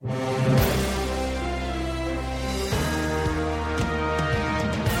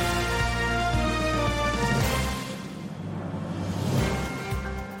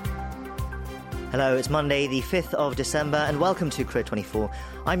Hello, it's Monday, the 5th of December, and welcome to Korea 24.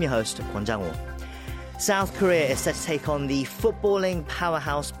 I'm your host, Kwon Jang-woo. South Korea is set to take on the footballing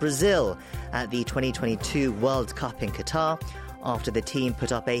powerhouse Brazil at the 2022 World Cup in Qatar after the team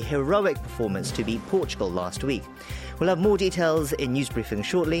put up a heroic performance to beat Portugal last week. We'll have more details in news briefing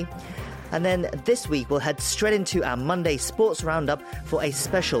shortly. And then this week, we'll head straight into our Monday Sports Roundup for a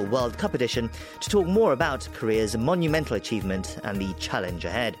special World Cup edition to talk more about Korea's monumental achievement and the challenge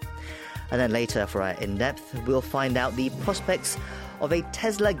ahead. And then later, for our in-depth, we'll find out the prospects of a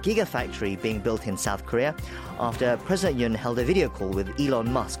Tesla Gigafactory being built in South Korea after President Yoon held a video call with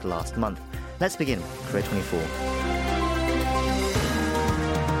Elon Musk last month. Let's begin Korea 24.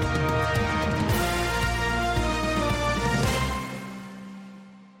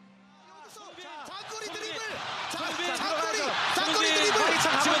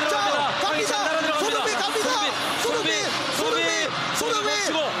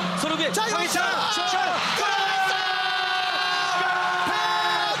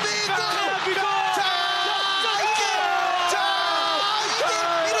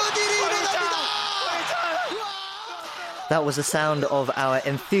 That was the sound of our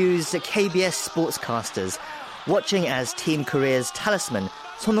enthused KBS sportscasters watching as Team Korea's talisman,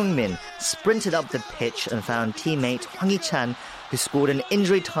 Son Heung-min, sprinted up the pitch and found teammate Hwang Hee-chan, who scored an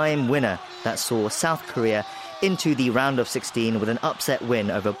injury-time winner that saw South Korea into the round of 16 with an upset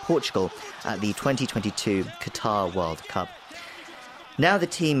win over Portugal at the 2022 Qatar World Cup. Now the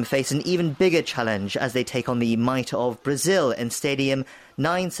team face an even bigger challenge as they take on the might of Brazil in Stadium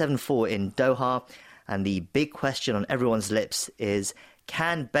 974 in Doha. And the big question on everyone's lips is,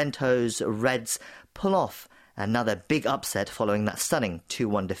 can Bento's Reds pull off another big upset following that stunning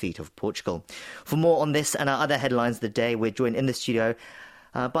 2-1 defeat of Portugal? For more on this and our other headlines of the day, we're joined in the studio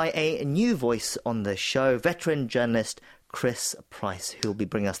by a new voice on the show, veteran journalist Chris Price, who will be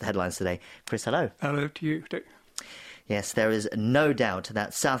bringing us the headlines today. Chris, hello. Hello to you, Dick. Yes, there is no doubt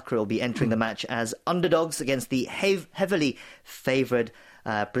that South Korea will be entering the match as underdogs against the heavily favoured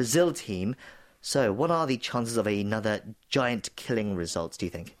Brazil team. So, what are the chances of another giant killing result, do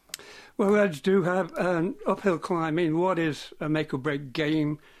you think? Well, Reds do have an uphill climb in what is a make-or-break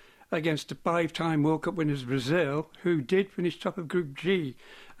game against the 5-time World Cup winners Brazil, who did finish top of Group G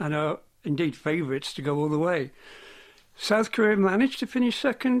and are indeed favourites to go all the way. South Korea managed to finish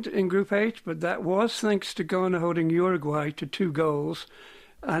second in Group H, but that was thanks to Ghana holding Uruguay to 2 goals,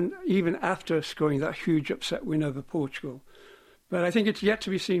 and even after scoring that huge upset win over Portugal. But I think it's yet to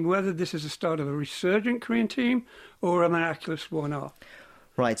be seen whether this is the start of a resurgent Korean team or a miraculous one-off.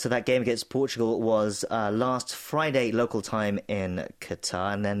 Right, so that game against Portugal was last Friday local time in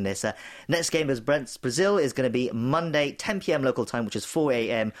Qatar. And then this next game against Brazil is going to be Monday, 10 p.m. local time, which is 4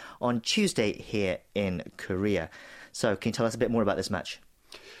 a.m. on Tuesday here in Korea. So can you tell us a bit more about this match?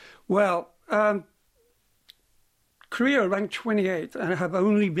 Well, Korea are ranked 28th and have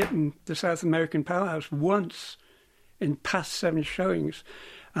only beaten the South American powerhouse once in past 7 showings,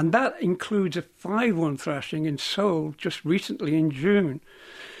 and that includes a 5-1 thrashing in Seoul just recently in June.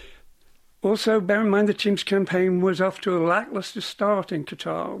 Also, bear in mind the team's campaign was off to a lacklustre start in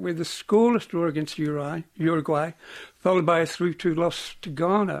Qatar with a scoreless draw against Uruguay, followed by a 3-2 loss to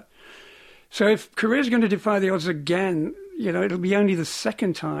Ghana. So if Korea's going to defy the odds again, it'll be only the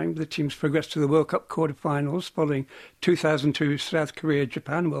second time the team's progressed to the World Cup quarterfinals following 2002 South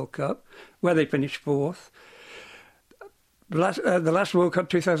Korea-Japan World Cup, where they finished 4th. The last World Cup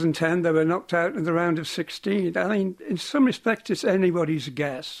 2010, they were knocked out in the round of 16. I mean, in some respects, it's anybody's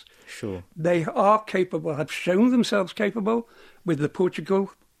guess. Sure. They are capable, have shown themselves capable with the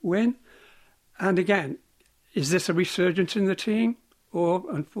Portugal win. And again, is this a resurgence in the team? Or,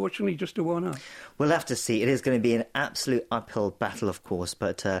 unfortunately, just a one-off? We'll have to see. It is going to be an absolute uphill battle, of course,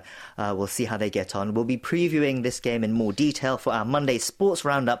 but we'll see how they get on. We'll be previewing this game in more detail for our Monday Sports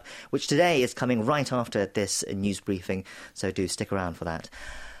Roundup, which today is coming right after this news briefing, so do stick around for that.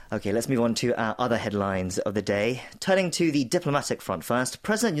 OK, let's move on to our other headlines of the day. Turning to the diplomatic front first,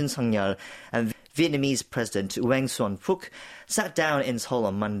 President Yoon Suk-yeol and Vietnamese President Nguyen Xuan Phuc sat down in Seoul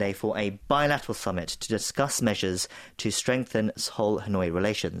on Monday for a bilateral summit to discuss measures to strengthen Seoul-Hanoi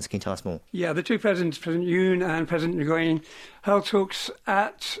relations. Can you tell us more? Yeah, the two presidents, President Yoon and President Nguyen, held talks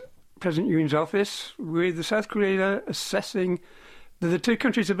at President Yoon's office with the South Korea assessing that the two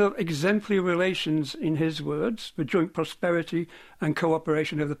countries have built exemplary relations, in his words, for joint prosperity and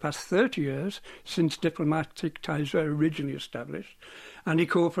cooperation over the past 30 years since diplomatic ties were originally established. And he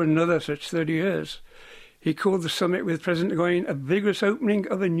called for another such 30 years. He called the summit with President Nguyen a vigorous opening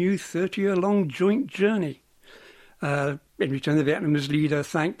of a new 30-year-long joint journey. In return, the Vietnamese leader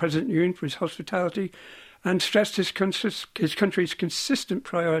thanked President Yoon for his hospitality and stressed his country's consistent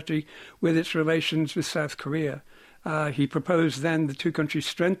priority with its relations with South Korea. He proposed then the two countries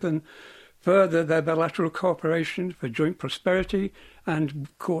strengthen further their bilateral cooperation for joint prosperity and,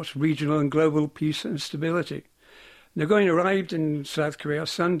 of course, regional and global peace and stability. Nagoyan arrived in South Korea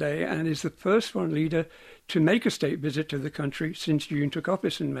Sunday and is the first foreign leader to make a state visit to the country since Yoon took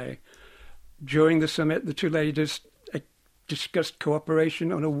office in May. During the summit, the two leaders discussed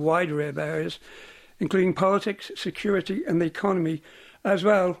cooperation on a wide array of areas, including politics, security and the economy, as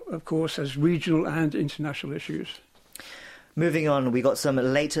well, of course, as regional and international issues. Moving on, we got some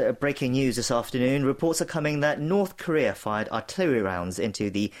later breaking news this afternoon. Reports are coming that North Korea fired artillery rounds into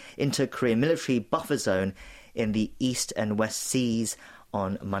the inter-Korean military buffer zone in the East and West Seas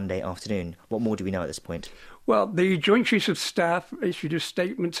on Monday afternoon. What more do we know at this point? Well, the Joint Chiefs of Staff issued a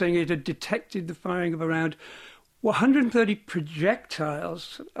statement saying it had detected the firing of around 130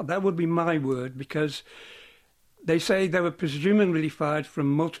 projectiles. That would be my word, because they say they were presumably fired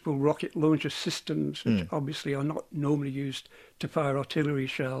from multiple rocket launcher systems, which obviously are not normally used to fire artillery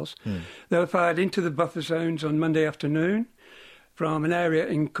shells. They were fired into the buffer zones on Monday afternoon from an area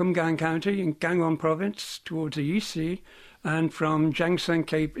in Kumgang County in Gangwon Province towards the East Sea, and from Jangsan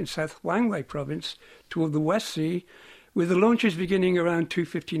Cape in South Hwanghae Province toward the West Sea, with the launches beginning around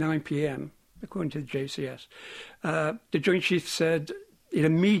 2:59 p.m., according to the JCS. The Joint Chiefs said they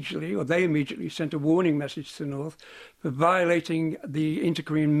immediately sent a warning message to the North for violating the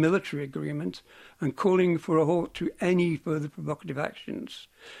Inter-Korean military agreement and calling for a halt to any further provocative actions.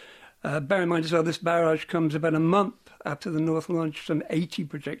 Bear in mind as well, this barrage comes about a month after the North launched some 80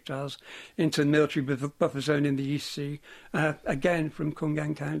 projectiles into the military buffer zone in the East Sea, again from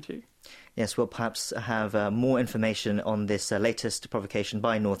Kumgang County. Yes, we'll perhaps have more information on this latest provocation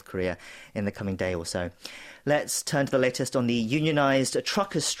by North Korea in the coming day or so. Let's turn to the latest on the unionised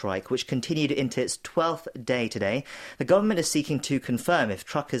truckers' strike, which continued into its 12th day today. The government is seeking to confirm if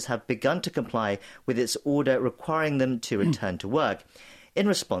truckers have begun to comply with its order requiring them to return to work. In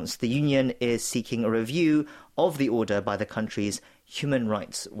response, the union is seeking a review of the order by the country's human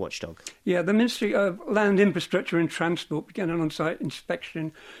rights watchdog. Yeah, the Ministry of Land, Infrastructure and Transport began an on-site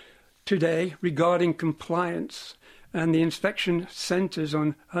inspection today regarding compliance, and the inspection centres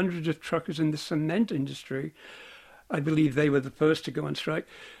on hundreds of truckers in the cement industry. I believe they were the first to go on strike,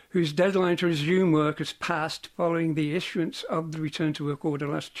 whose deadline to resume work has passed following the issuance of the return to work order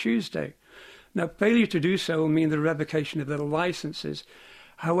last Tuesday. Now, failure to do so will mean the revocation of their licences.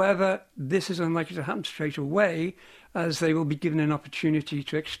 However, this is unlikely to happen straight away, as they will be given an opportunity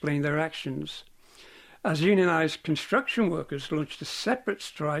to explain their actions. As unionised construction workers launched a separate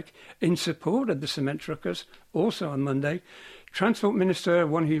strike in support of the cement truckers, also on Monday, Transport Minister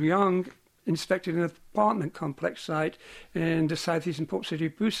Won Hee-ryong inspected an apartment complex site in the southeastern port city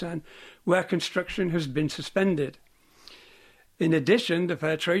of Busan, where construction has been suspended. In addition, the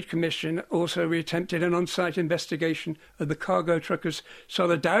Fair Trade Commission also reattempted an on-site investigation of the Cargo Truckers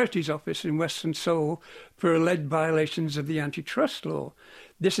Solidarity's office in Western Seoul for alleged violations of the antitrust law.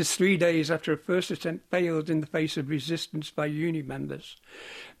 This is 3 days after a first attempt failed in the face of resistance by union members.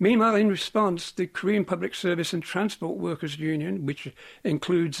 Meanwhile, in response, the Korean Public Service and Transport Workers Union, which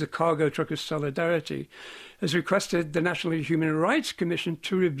includes the Cargo Truckers Solidarity, has requested the National Human Rights Commission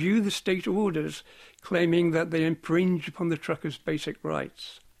to review the state orders, claiming that they infringe upon the truckers' basic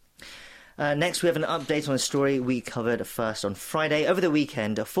rights. Next, we have an update on a story we covered first on Friday. Over the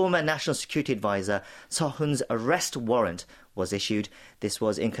weekend, a former National Security Advisor, Seo-hun's arrest warrant was issued. This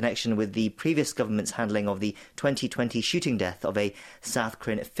was in connection with the previous government's handling of the 2020 shooting death of a South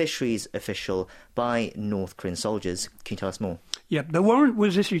Korean fisheries official by North Korean soldiers. Can you tell us more? Yeah, the warrant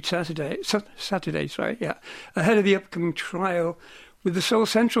was issued Saturday, ahead of the upcoming trial, with the Seoul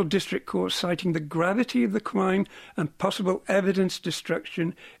Central District Court citing the gravity of the crime and possible evidence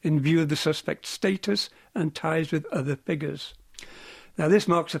destruction in view of the suspect's status and ties with other figures. Now, this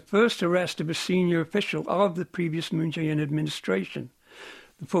marks the first arrest of a senior official of the previous Moon Jae-in administration.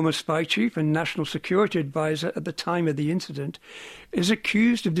 The former spy chief and national security advisor at the time of the incident is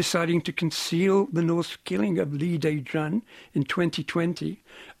accused of deciding to conceal the North's killing of Lee Dae-jun in 2020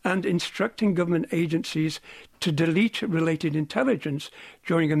 and instructing government agencies to delete related intelligence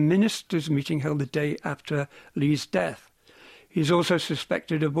during a ministers' meeting held the day after Lee's death. He is also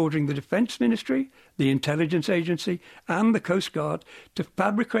suspected of ordering the Defence Ministry, the Intelligence Agency and the Coast Guard to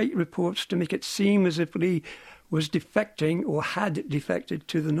fabricate reports to make it seem as if Lee was defecting or had defected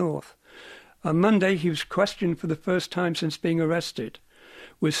to the North. On Monday, he was questioned for the first time since being arrested.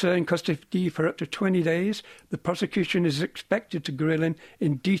 With Seo in custody for up to 20 days, the prosecution is expected to grill him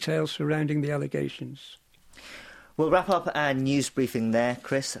in detail surrounding the allegations. We'll wrap up our news briefing there.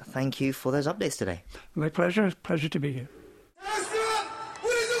 Chris, thank you for those updates today. My pleasure. It's a pleasure to be here.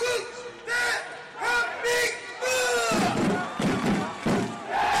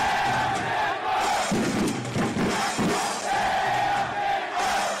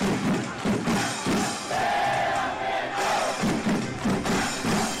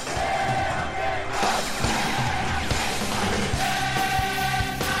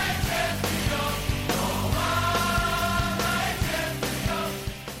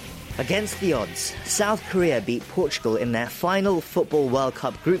 Against the odds, South Korea beat Portugal in their final Football World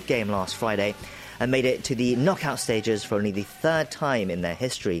Cup group game last Friday and made it to the knockout stages for only the third time in their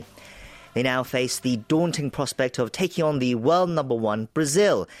history. They now face the daunting prospect of taking on the world number one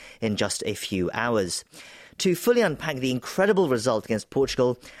Brazil in just a few hours. To fully unpack the incredible result against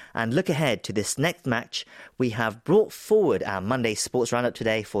Portugal and look ahead to this next match, we have brought forward our Monday Sports Roundup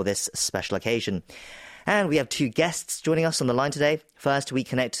today for this special occasion. And we have two guests joining us on the line today. First, we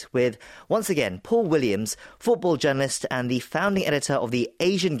connect with, once again, Paul Williams, football journalist and the founding editor of the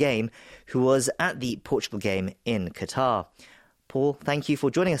Asian Game, who was at the Portugal game in Qatar. Paul, thank you for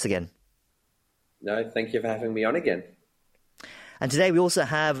joining us again. No, thank you for having me on again. And today we also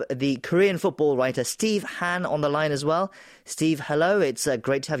have the Korean football writer Steve Han on the line as well. Steve, hello. It's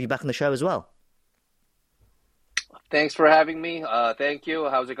great to have you back on the show as well. Thanks for having me. Thank you.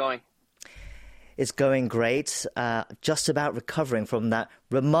 How's it going? It's going great. Just about recovering from that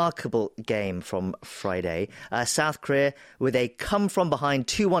remarkable game from Friday. South Korea with a come-from-behind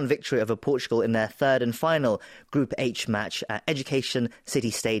 2-1 victory over Portugal in their third and final Group H match at Education City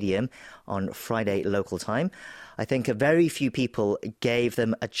Stadium on Friday local time. I think very few people gave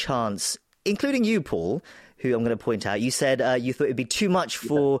them a chance, including you, Paul, who I'm going to point out. You said you thought it'd be too much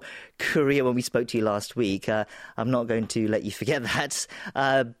for Korea when we spoke to you last week. I'm not going to let you forget that.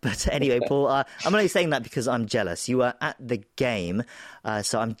 But anyway, Paul, I'm only saying that because I'm jealous. You were at the game,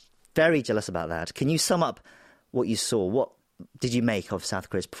 so I'm very jealous about that. Can you sum up what you saw? What did you make of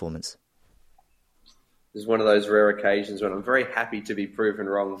South Korea's performance? This is one of those rare occasions when I'm very happy to be proven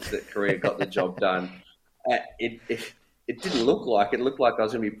wrong that Korea got the job done. It didn't look like it. Looked like I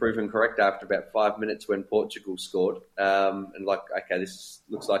was going to be proven correct after about 5 minutes when Portugal scored. And okay, this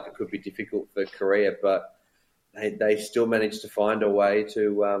looks like it could be difficult for Korea, but they still managed to find a way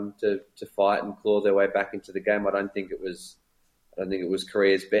to fight and claw their way back into the game. I don't think it was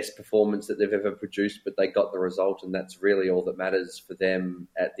Korea's best performance that they've ever produced, but they got the result, and that's really all that matters for them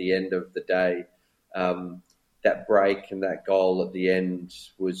at the end of the day. That break and that goal at the end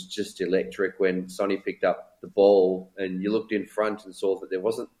was just electric when Sonny picked up the ball and you looked in front and saw that there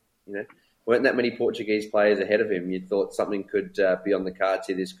weren't that many Portuguese players ahead of him. You thought something could be on the cards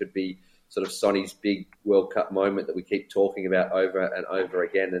here. This could be sort of Sonny's big World Cup moment that we keep talking about over and over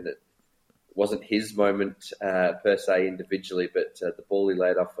again. And it wasn't his moment per se individually, but the ball he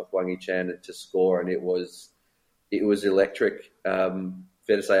laid off for Hwang Hee-chan to score, and it was electric.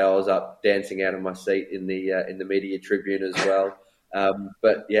 Fair to say I was up dancing out of my seat in the media tribune as well.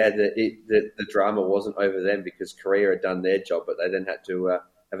 But yeah, the drama wasn't over them because Korea had done their job, but they then had to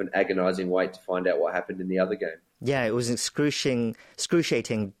have an agonising wait to find out what happened in the other game. Yeah, it was an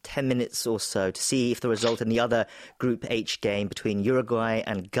excruciating 10 minutes or so to see if the result in the other Group H game between Uruguay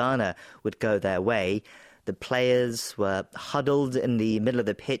and Ghana would go their way. The players were huddled in the middle of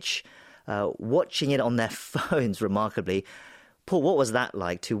the pitch, watching it on their phones, remarkably. Paul, what was that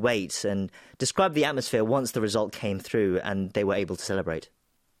like to wait, and describe the atmosphere once the result came through and they were able to celebrate?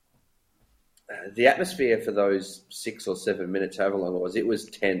 The atmosphere for those 6 or 7 minutes, however long it was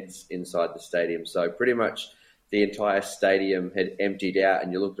tense inside the stadium. So pretty much the entire stadium had emptied out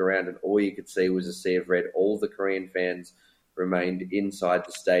and you looked around and all you could see was a sea of red. All the Korean fans remained inside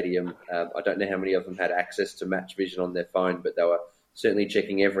the stadium. I don't know how many of them had access to Match Vision on their phone, but they were certainly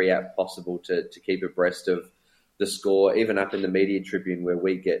checking every app possible to keep abreast of the score. Even up in the media tribune where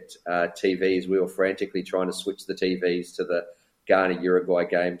we get TVs, we were frantically trying to switch the TVs to the Ghana-Uruguay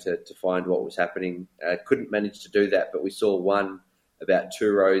game to find what was happening. Couldn't manage to do that, but we saw one about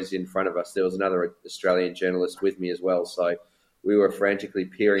 2 rows in front of us. There was another Australian journalist with me as well, so we were frantically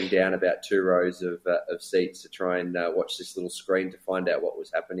peering down about 2 rows of seats to try and watch this little screen to find out what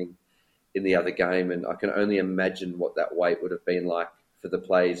was happening in the other game. And I can only imagine what that wait would have been like for the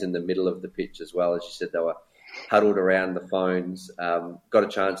players in the middle of the pitch as well. As you said, they were huddled around the phones. Got a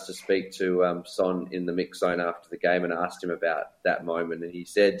chance to speak to Son in the mix zone after the game and asked him about that moment. And he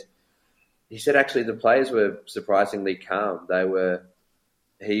said actually the players were surprisingly calm.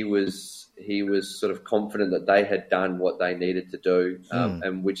 He was sort of confident that they had done what they needed to do.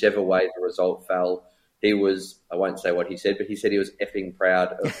 And whichever way the result fell, he was, I won't say what he said, but he said he was effing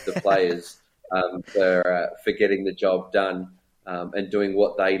proud of the players for getting the job done and doing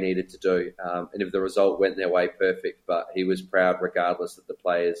what they needed to do. And if the result went their way, perfect. But he was proud regardless that the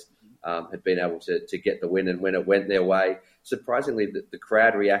players had been able to get the win. And when it went their way, surprisingly, the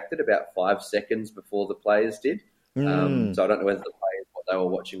crowd reacted about 5 seconds before the players did. So I don't know whether the players, what they were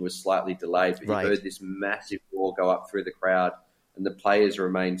watching was slightly delayed, but you heard this massive roar go up through the crowd and the players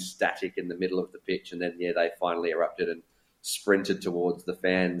remained static in the middle of the pitch. And then, they finally erupted and sprinted towards the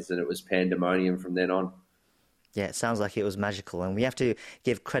fans, and it was pandemonium from then on. Yeah, it sounds like it was magical. And we have to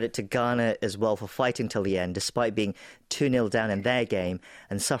give credit to Ghana as well for fighting till the end, despite being 2-0 down in their game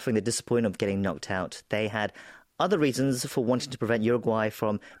and suffering the disappointment of getting knocked out. They had other reasons for wanting to prevent Uruguay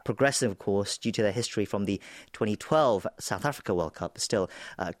from progressing, of course, due to their history from the 2012 South Africa World Cup. Still,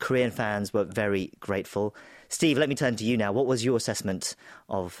 Korean fans were very grateful. Steve, let me turn to you now. What was your assessment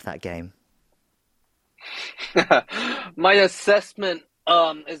of that game? My assessment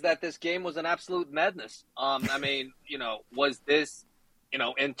is that this game was an absolute madness. Was this,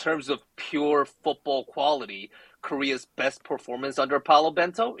 in terms of pure football quality, Korea's best performance under Paulo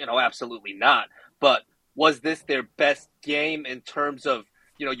Bento? Absolutely not. But was this their best game in terms of,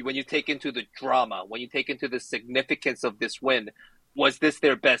 when you take into the drama, when you take into the significance of this win, was this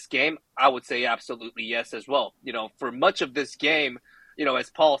their best game? I would say absolutely yes as well. For much of this game, as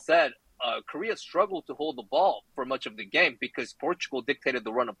Paul said, Korea struggled to hold the ball for much of the game because Portugal dictated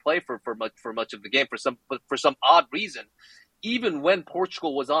the run of play for much of the game. For some odd reason, even when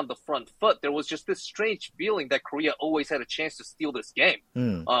Portugal was on the front foot, there was just this strange feeling that Korea always had a chance to steal this game.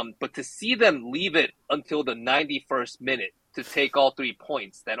 But to see them leave it until the 91st minute to take all 3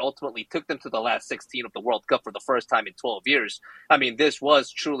 points that ultimately took them to the last 16 of the World Cup for the first time in 12 years. This was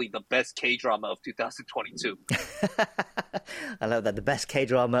truly the best K-drama of 2022. I love that. The best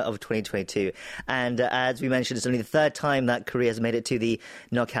K-drama of 2022. And as we mentioned, it's only the third time that Korea has made it to the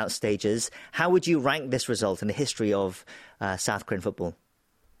knockout stages. How would you rank this result in the history of South Korean football?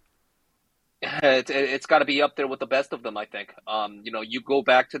 It's got to be up there with the best of them, I think. You go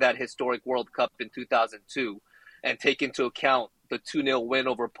back to that historic World Cup in 2002 and take into account the 2-0 win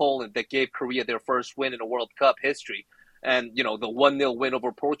over Poland that gave Korea their first win in a World Cup history. And, the 1-0 win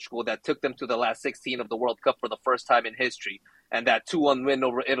over Portugal that took them to the last 16 of the World Cup for the first time in history. And that 2-1 win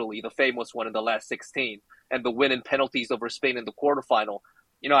over Italy, the famous one in the last 16. And the win in penalties over Spain in the quarterfinal.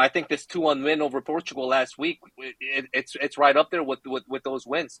 I think this 2-1 win over Portugal last week, it's right up there with those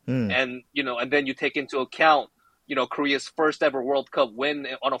wins. And, and then you take into account, Korea's first ever World Cup win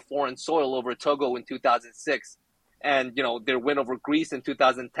on a foreign soil over Togo in 2006. And, their win over Greece in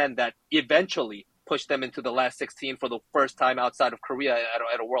 2010 that eventually pushed them into the last 16 for the first time outside of Korea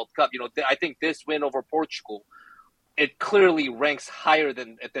at a World Cup. I think this win over Portugal, it clearly ranks higher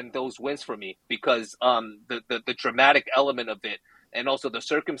than those wins for me because the dramatic element of it and also the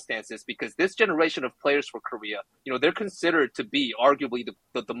circumstances, because this generation of players for Korea, they're considered to be arguably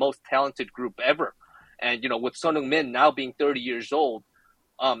the most talented group ever. And, with Son Heung-min now being 30 years old,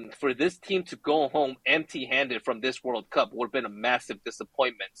 for this team to go home empty-handed from this World Cup would have been a massive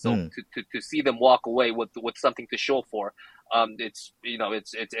disappointment. So to see them walk away with something to show for, it's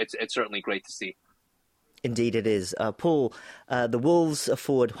certainly great to see. Indeed it is. Paul, the Wolves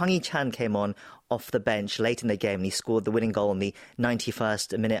forward Hwang Hee-chan came on off the bench late in the game and he scored the winning goal in the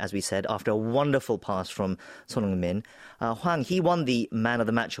 91st minute, as we said, after a wonderful pass from Son Heung-min. Hwang, he won the Man of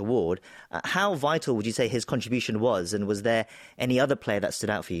the Match award. How vital would you say his contribution was, and was there any other player that stood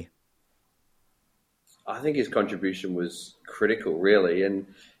out for you? I think his contribution was critical, really, and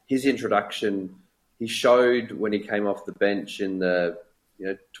his introduction, he showed when he came off the bench in the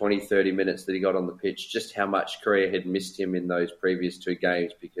 20, 30 minutes that he got on the pitch, just how much Korea had missed him in those previous 2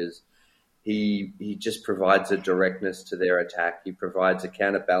 games, because he just provides a directness to their attack. He provides a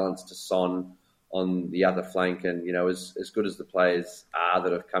counterbalance to Son on the other flank. And, as good as the players are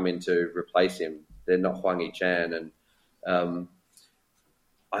that have come in to replace him, they're not Hwang Hee-chan. And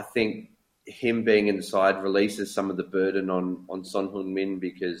I think him being inside releases some of the burden on Son Heung-min,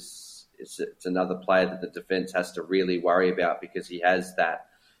 because it's another player that the defence has to really worry about, because he has that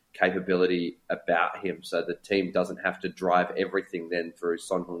capability about him. So the team doesn't have to drive everything then through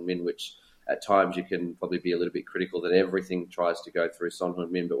Son Heung-min, which at times you can probably be a little bit critical that everything tries to go through Son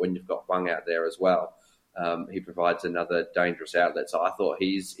Heung-min. But when you've got Hwang out there as well, he provides another dangerous outlet. So I thought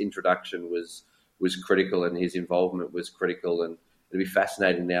his introduction was critical and his involvement was critical. And it'll be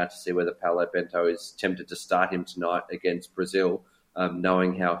fascinating now to see whether Paulo Bento is tempted to start him tonight against Brazil,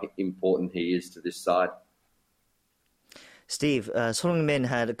 knowing how important he is to this side. Steve, Son Heung-min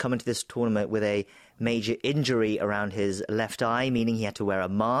had come into this tournament with a major injury around his left eye, meaning he had to wear a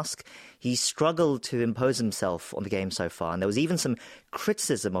mask. He struggled to impose himself on the game so far, and there was even some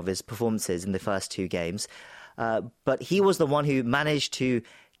criticism of his performances in the first two games. But he was the one who managed to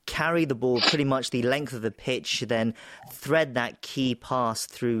carry the ball pretty much the length of the pitch, then thread that key pass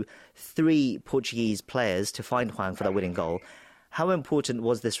through three Portuguese players to find Hwang for that winning goal. How important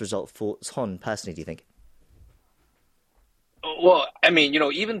was this result for Son personally, do you think? Well, I mean,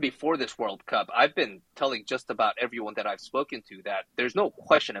 even before this World Cup, I've been telling just about everyone that I've spoken to that there's no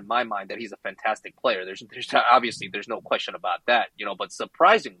question in my mind that he's a fantastic player. There's obviously there's no question about that, but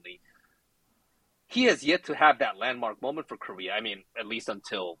surprisingly, he has yet to have that landmark moment for Korea. I mean, at least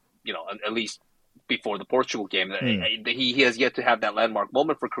until, at least before the Portugal game, he has yet to have that landmark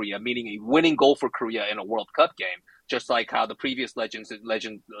moment for Korea, meaning a winning goal for Korea in a World Cup game, just like how the previous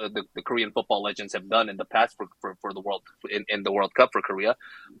the Korean football legends have done in the past for the world in the World Cup for Korea.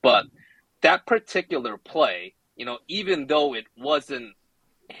 But that particular play, even though it wasn't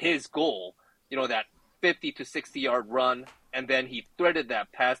his goal, that 50 to 60 yard run, and then he threaded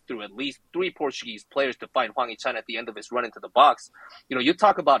that pass through at least three Portuguese players to find Hwang Hee-chan at the end of his run into the box. You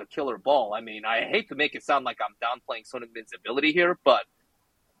talk about a killer ball. I mean, I hate to make it sound like I'm downplaying Son Heung-min's ability here, but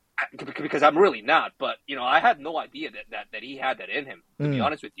because I'm really not. But, I had no idea that he had that in him, to be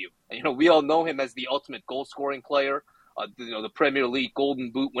honest with you. And, we all know him as the ultimate goal-scoring player, the Premier League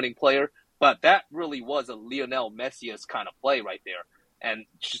Golden Boot winning player. But that really was a Lionel Messi-esque kind of play right there. And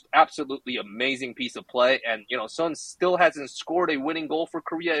just absolutely amazing piece of play. And, Son still hasn't scored a winning goal for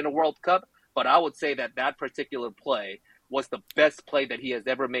Korea in a World Cup, but I would say that particular play was the best play that he has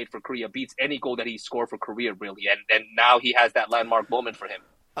ever made for Korea, beats any goal that he scored for Korea, really. And now he has that landmark moment for him.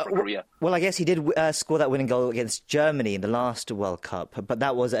 Korea. Well, I guess he did score that winning goal against Germany in the last World Cup, but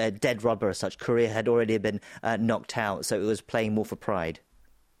that was a dead rubber as such. Korea had already been knocked out, so it was playing more for pride.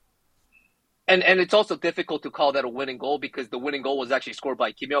 And it's also difficult to call that a winning goal because the winning goal was actually scored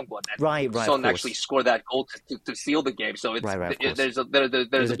by Kim Young-won. Right. Son actually scored that goal to seal the game. So it's, there's a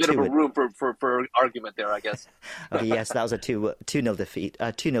bit of a room for argument there, I guess. Okay, yes, that was a 2-0 defeat,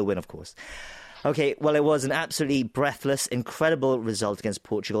 2-0 win, of course. Okay, well, it was an absolutely breathless, incredible result against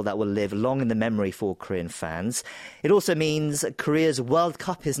Portugal that will live long in the memory for Korean fans. It also means Korea's World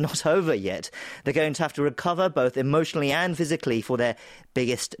Cup is not over yet. They're going to have to recover both emotionally and physically for their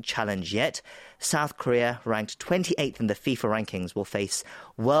biggest challenge yet. South Korea, ranked 28th in the FIFA rankings, will face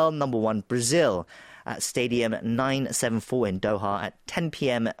world number 1 Brazil at Stadium 974 in Doha at 10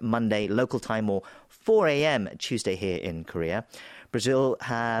 p.m. Monday local time or 4 a.m. Tuesday here in Korea. Brazil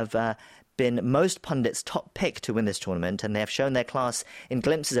have been most pundits' top pick to win this tournament, and they have shown their class in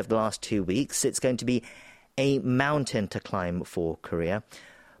glimpses over the last 2 weeks. It's going to be a mountain to climb for Korea.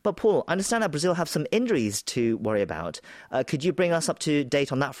 But Paul, I understand that Brazil have some injuries to worry about. Could you bring us up to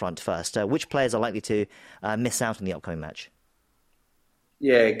date on that front first? Which players are likely to miss out on the upcoming match?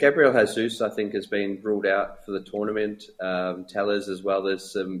 Yeah, Gabriel Jesus, I think, has been ruled out for the tournament. Tellers as well,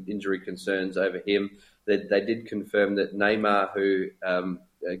 there's some injury concerns over him. They did confirm that Neymar, who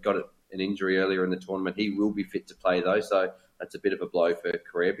got an injury earlier in the tournament, he will be fit to play though, so that's a bit of a blow for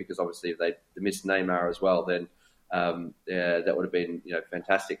Korea because obviously if they missed Neymar as well, then that would have been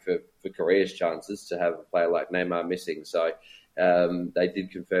fantastic for Korea's chances to have a player like Neymar missing. So they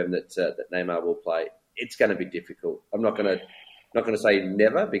did confirm that Neymar will play. It's going to be difficult. I'm not going to say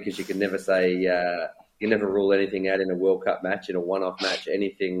never because you can never say you never rule anything out in a World Cup match, in a one-off match.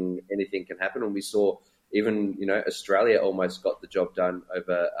 Anything can happen, and we saw. Even, Australia almost got the job done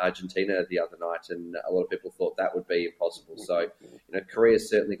over Argentina the other night, and a lot of people thought that would be impossible. So, Korea's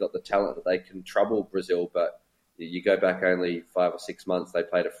certainly got the talent that they can trouble Brazil, but you go back only 5 or 6 months, they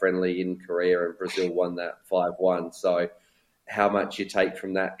played a friendly in Korea and Brazil won that 5-1. So how much you take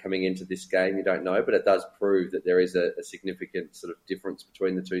from that coming into this game, you don't know, but it does prove that there is a significant sort of difference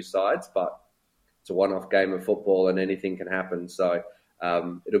between the two sides, but it's a one-off game of football and anything can happen. So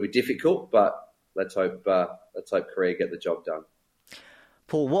it'll be difficult, but let's hope Korea get the job done.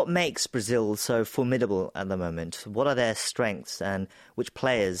 Paul, what makes Brazil so formidable at the moment? What are their strengths and which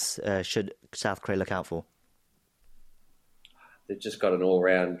players should South Korea look out for? They've just got an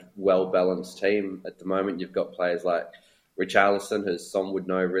all-round, well-balanced team at the moment. You've got players like Richarlison, who some would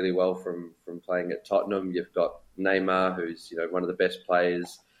know really well from playing at Tottenham. You've got Neymar, who's one of the best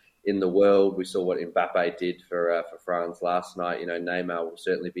players in the world. We saw what Mbappe did for France last night. Neymar will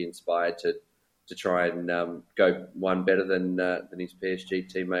certainly be inspired to try and go one better than his PSG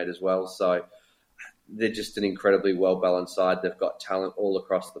teammate as well. So they're just an incredibly well-balanced side. They've got talent all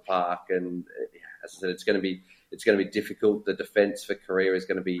across the park, and as I said, it's going to be difficult. The defence for Korea is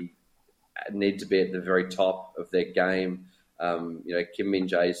going to need to be at the very top of their game. Kim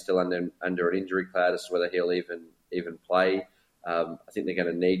Min-jae is still under an injury cloud as to whether he'll even play. I think they're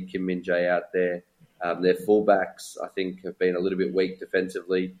going to need Kim Min-jae out there. Their fullbacks, I think, have been a little bit weak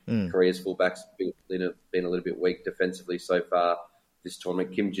defensively. Korea's fullbacks have been a little bit weak defensively so far this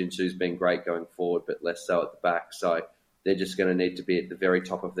tournament. Kim Jin-soo's been great going forward, but less so at the back. So they're just going to need to be at the very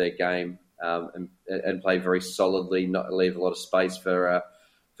top of their game and play very solidly, not leave a lot of space for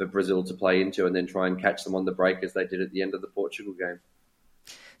Brazil to play into, and then try and catch them on the break as they did at the end of the Portugal game.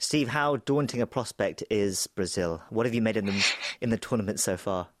 Steve, how daunting a prospect is Brazil? What have you made of them in the tournament so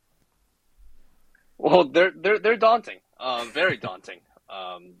far? Well, they're daunting, very daunting.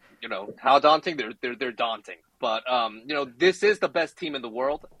 How daunting? They're daunting. But this is the best team in the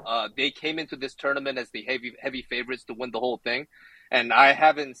world. They came into this tournament as the heavy favorites to win the whole thing, and I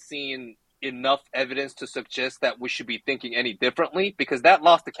haven't seen enough evidence to suggest that we should be thinking any differently, because that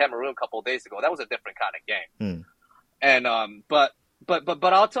loss to Cameroon a couple of days ago, that was a different kind of game. And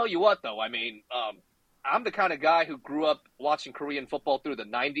but I'll tell you what, though. I mean, I'm the kind of guy who grew up watching Korean football through the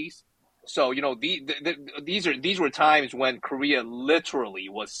 90s. So, these were times when Korea literally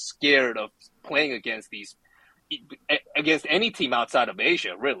was scared of playing against any team outside of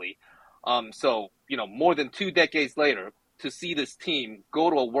Asia, really. More than 2 decades later, to see this team go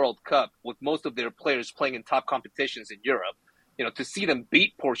to a World Cup with most of their players playing in top competitions in Europe, to see them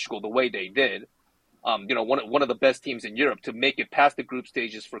beat Portugal the way they did, one of the best teams in Europe, to make it past the group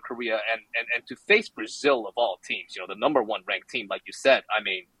stages for Korea and to face Brazil of all teams, the number one ranked team, like you said. I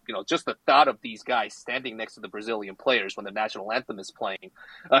mean, just the thought of these guys standing next to the Brazilian players when the national anthem is playing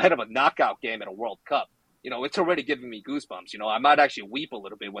ahead of a knockout game at a World Cup, it's already giving me goosebumps. I might actually weep a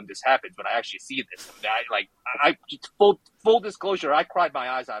little bit when this happens, when I actually see this. Full disclosure, I cried my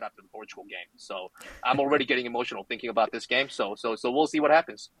eyes out after the Portugal game. So I'm already getting emotional thinking about this game. So we'll see what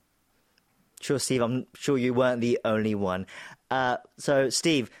happens. Sure, Steve, I'm sure you weren't the only one. So,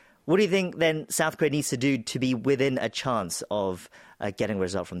 Steve, what do you think then South Korea needs to do to be within a chance of getting a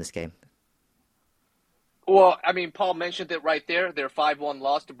result from this game? Well, I mean, Paul mentioned it right there. Their 5-1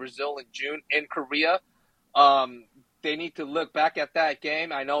 loss to Brazil in June in Korea. They need to look back at that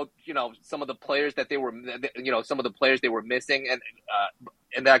game. I know, some of the players that they were missing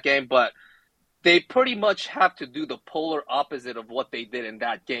in that game, but they pretty much have to do the polar opposite of what they did in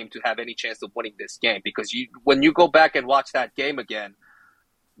that game to have any chance of winning this game. Because when you go back and watch that game again,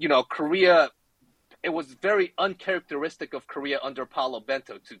 Korea, it was very uncharacteristic of Korea under Paulo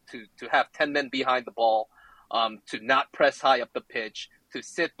Bento to have 10 men behind the ball, to not press high up the pitch, to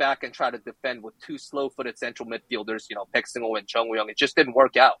sit back and try to defend with 2 slow-footed central midfielders, Baek Seung-ho and Chung Woo-young. It just didn't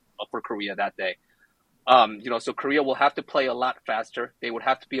work out for Korea that day. So Korea will have to play a lot faster. They would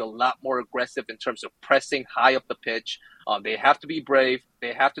have to be a lot more aggressive in terms of pressing high up the pitch. They have to be brave.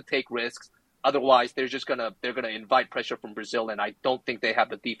 They have to take risks. Otherwise, they're gonna invite pressure from Brazil, and I don't think they have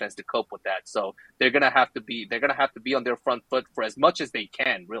the defense to cope with that. So they're gonna have to be on their front foot for as much as they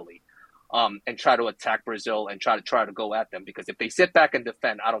can, really, and try to attack Brazil and try to go at them. Because if they sit back and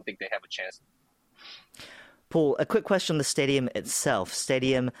defend, I don't think they have a chance. Paul, a quick question on the stadium itself.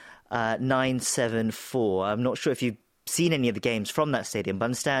 Stadium 974. I'm not sure if you've seen any of the games from that stadium, but I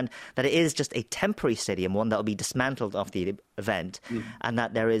understand that it is just a temporary stadium, one that will be dismantled after the event, and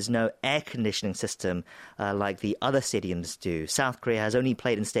that there is no air conditioning system like the other stadiums do. South Korea has only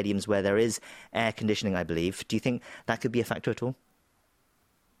played in stadiums where there is air conditioning, I believe. Do you think that could be a factor at all?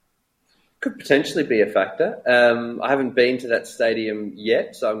 Could potentially be a factor. I haven't been to that stadium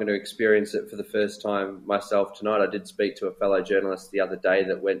yet, so I'm going to experience it for the first time myself tonight. I did speak to a fellow journalist the other day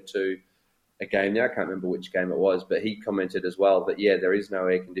that went to a game there. I can't remember which game it was, but he commented as well that, there is no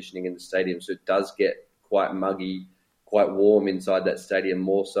air conditioning in the stadium, so it does get quite muggy, quite warm inside that stadium,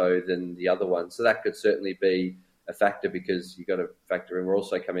 more so than the other one. So that could certainly be a factor, because you've got to factor in we're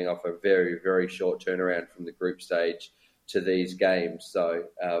also coming off a very, very short turnaround from the group stage to these games. So,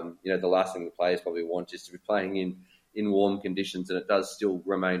 the last thing the players probably want is to be playing in warm conditions, and it does still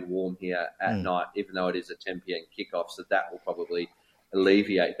remain warm here at night, even though it is a 10 p.m. kickoff. So that will probably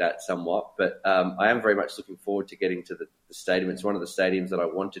alleviate that somewhat. But I am very much looking forward to getting to the stadium. It's one of the stadiums that I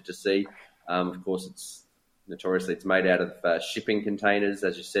wanted to see. Of course, it's made out of shipping containers,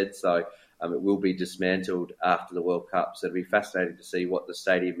 as you said. So it will be dismantled after the World Cup. So it'll be fascinating to see what the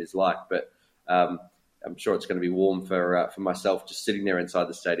stadium is like. But I'm sure it's going to be warm for myself just sitting there inside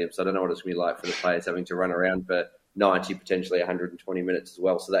the stadium. So I don't know what it's going to be like for the players having to run around for 90, potentially 120 minutes as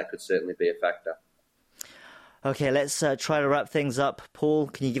well. So that could certainly be a factor. Okay, let's try to wrap things up. Paul,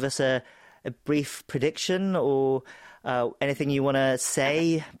 can you give us a brief prediction or anything you want to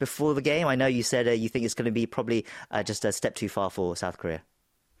say before the game? I know you said you think it's going to be probably just a step too far for South Korea.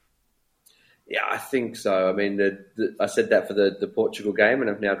 Yeah, I think so. I mean, I said that for the Portugal game, and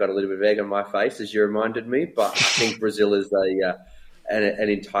I've now got a little bit of egg on my face, as you reminded me. But I think Brazil is an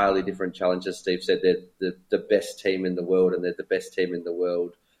entirely different challenge. As Steve said, they're the best team in the world, and they're the best team in the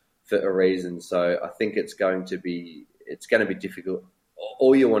world for a reason. So I think it's going to be difficult.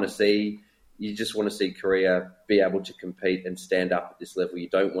 All you want to see, you just want to see Korea be able to compete and stand up at this level. You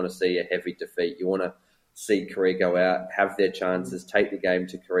don't want to see a heavy defeat. You want to see Korea go out, have their chances, take the game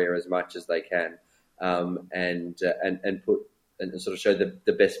to Korea as much as they can, and sort of show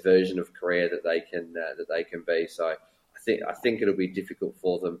the best version of Korea that they can be. So I think it'll be difficult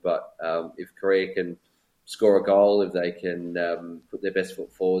for them, but if Korea can score a goal, if they can put their best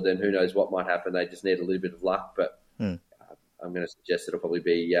foot forward, then who knows what might happen. They just need a little bit of luck, but I'm going to suggest it'll probably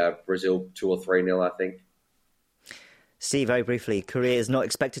be Brazil 2 or 3-0, I think. Steve, very briefly, Korea is not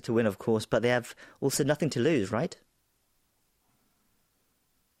expected to win, of course, but they have also nothing to lose, right?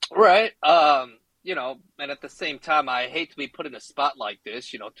 Right. And at the same time, I hate to be put in a spot like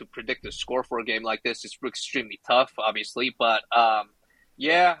this, to predict the score for a game like this is extremely tough, obviously. But, I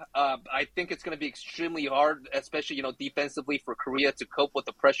think it's going to be extremely hard, especially, defensively for Korea to cope with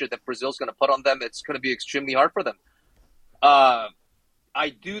the pressure that Brazil's going to put on them. It's going to be extremely hard for them. I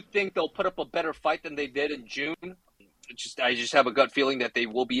do think they'll put up a better fight than they did in June. I just have a gut feeling that they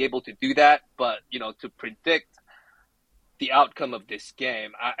will be able to do that. But, to predict the outcome of this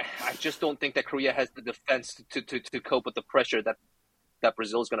game, I just don't think that Korea has the defense to cope with the pressure that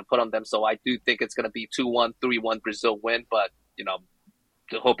Brazil is going to put on them. So I do think it's going to be 2-1, 3-1 Brazil win. But,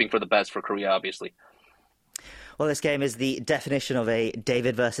 hoping for the best for Korea, obviously. Well, this game is the definition of a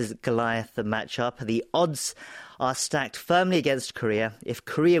David versus Goliath matchup. The odds are stacked firmly against Korea. If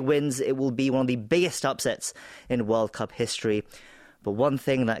Korea wins, it will be one of the biggest upsets in World Cup history. But one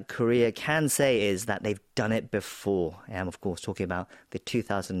thing that Korea can say is that they've done it before. I am, of course, talking about the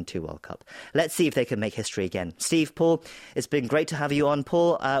 2002 World Cup. Let's see if they can make history again. Steve, Paul, it's been great to have you on.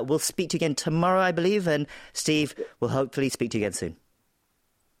 Paul, we'll speak to you again tomorrow, I believe. And Steve, we'll hopefully speak to you again soon.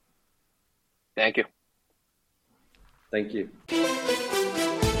 Thank you. Thank you.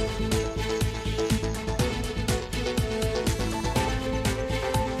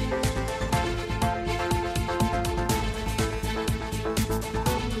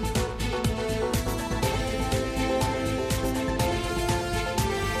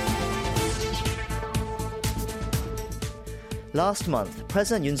 Last month,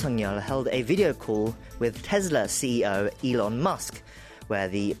 President Yoon Suk-yeol held a video call with Tesla CEO Elon Musk, where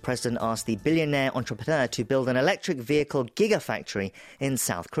the president asked the billionaire entrepreneur to build an electric vehicle gigafactory in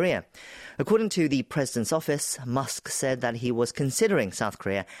South Korea. According to the president's office, Musk said that he was considering South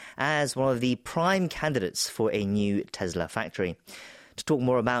Korea as one of the prime candidates for a new Tesla factory. To talk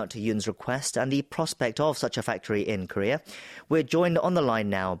more about Yoon's request and the prospect of such a factory in Korea, we're joined on the line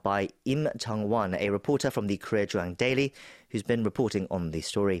now by Im Jung-won, a reporter from the Korea JoongAng Daily, who's been reporting on the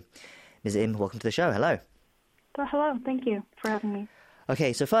story. Ms. Im, welcome to the show. Hello. Hello. Thank you for having me.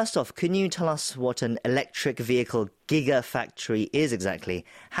 Okay, so first off, can you tell us what an electric vehicle gigafactory is exactly?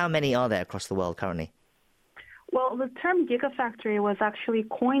 How many are there across the world currently? Well, the term gigafactory was actually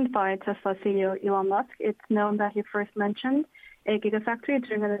coined by Tesla CEO Elon Musk. It's known that he first mentioned a gigafactory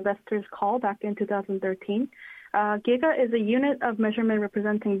during an investors' call back in 2013. Giga is a unit of measurement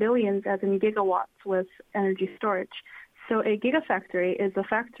representing billions, as in gigawatts with energy storage. So a gigafactory is a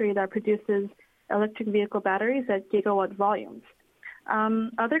factory that produces electric vehicle batteries at gigawatt volumes.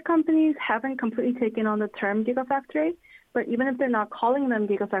 Other companies haven't completely taken on the term gigafactory, but even if they're not calling them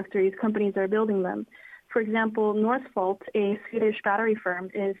gigafactories, companies are building them. For example, Northvolt, a Swedish battery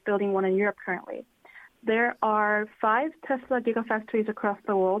firm, is building one in Europe currently. There are 5 Tesla gigafactories across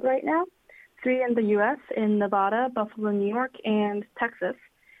the world right now, 3 in the U.S., in Nevada, Buffalo, New York, and Texas,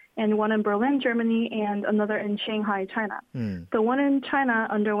 and one in Berlin, Germany, and another in Shanghai, China. The one in China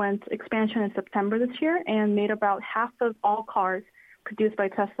underwent expansion in September this year and made about half of all cars produced by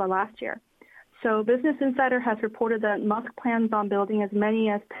Tesla last year. So Business Insider has reported that Musk plans on building as many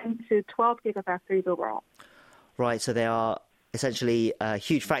as 10 to 12 gigafactories overall. Right, so they are essentially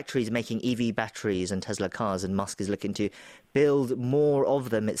huge factories making EV batteries and Tesla cars, and Musk is looking to build more of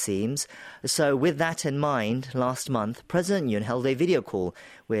them, it seems. So with that in mind, last month, President Yoon held a video call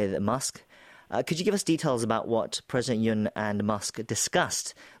with Musk. Could you give us details about what President Yoon and Musk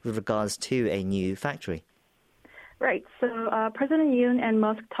discussed with regards to a new factory? Right. So President Yoon and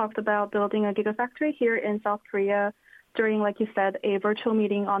Musk talked about building a gigafactory here in South Korea during, like you said, a virtual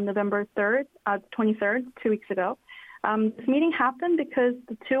meeting on November 23rd, 2 weeks ago. This meeting happened because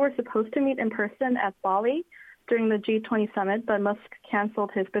the two were supposed to meet in person at Bali during the G20 summit, but Musk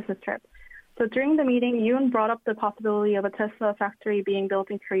canceled his business trip. So during the meeting, Yoon brought up the possibility of a Tesla factory being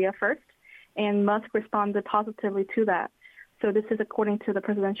built in Korea first, and Musk responded positively to that. So this is according to the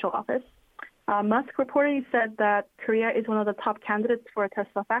presidential office. Musk reportedly said that Korea is one of the top candidates for a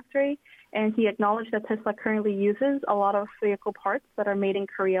Tesla factory, and he acknowledged that Tesla currently uses a lot of vehicle parts that are made in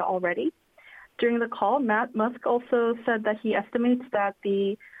Korea already. During the call, Musk also said that he estimates that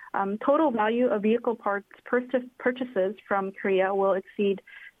the total value of vehicle parts purchases from Korea will exceed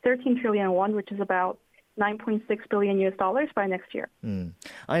 13 trillion won, which is about $9.6 billion by next year.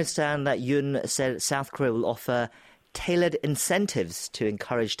 I understand that Yoon said South Korea will offer tailored incentives to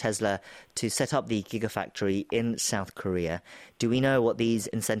encourage Tesla to set up the Gigafactory in South Korea. Do we know what these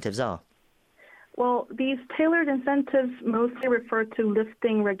incentives are? Well, these tailored incentives mostly refer to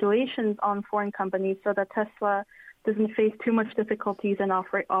lifting regulations on foreign companies so that Tesla doesn't face too much difficulties in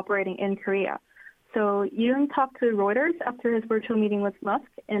operating in Korea. So Yoon talked to Reuters after his virtual meeting with Musk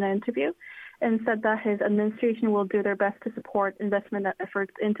in an interview and said that his administration will do their best to support investment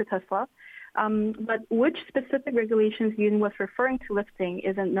efforts into Tesla. But which specific regulations Yoon was referring to lifting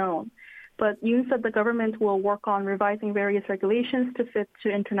isn't known. But Yoon said the government will work on revising various regulations to fit to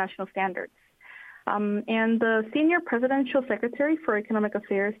international standards. And the senior presidential secretary for economic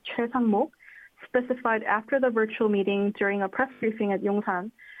affairs, Choi Sang-mok, specified after the virtual meeting during a press briefing at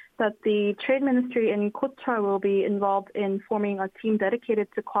Yongsan that the trade ministry in Kocha will be involved in forming a team dedicated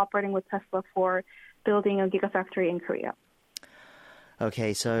to cooperating with Tesla for building a gigafactory in Korea.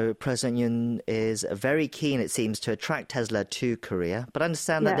 Okay, so President Yoon is very keen, it seems, to attract Tesla to Korea. But I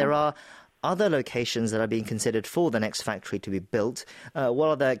understand that there are other locations that are being considered for the next factory to be built. What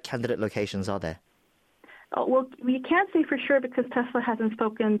other candidate locations are there? Well, we can't say for sure because Tesla hasn't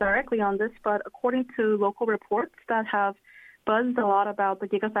spoken directly on this, but according to local reports that have buzzed a lot about the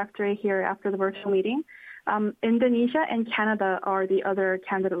Gigafactory here after the virtual meeting, Indonesia and Canada are the other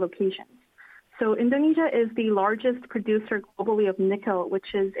candidate locations. So Indonesia is the largest producer globally of nickel,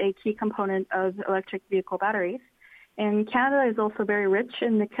 which is a key component of electric vehicle batteries. And Canada is also very rich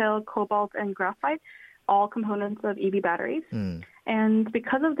in nickel, cobalt, and graphite, all components of EV batteries. And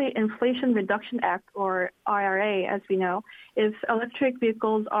because of the Inflation Reduction Act, or IRA, as we know, if electric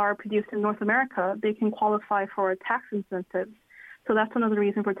vehicles are produced in North America, they can qualify for tax incentives. So that's another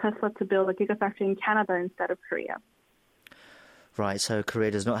reason for Tesla to build a gigafactory in Canada instead of Korea. Right, so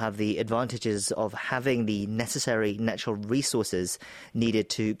Korea does not have the advantages of having the necessary natural resources needed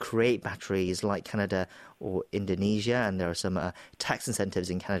to create batteries like Canada or Indonesia, and there are some tax incentives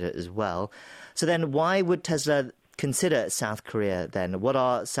in Canada as well. So then why would Tesla consider South Korea then? What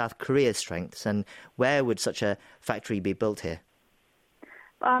are South Korea's strengths, and where would such a factory be built here?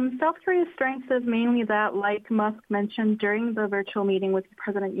 South Korea's strength is mainly that, like Musk mentioned during the virtual meeting with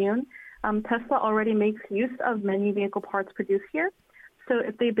President Yoon, Tesla already makes use of many vehicle parts produced here. So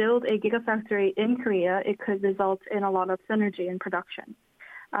if they build a gigafactory in Korea, it could result in a lot of synergy in production.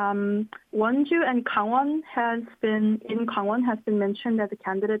 Wonju and Gangwon has been mentioned as a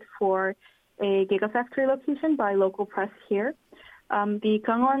candidate for a gigafactory location by local press here. The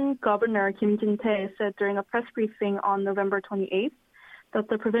Gangwon governor, Kim Jin-tae, said during a press briefing on November 28th that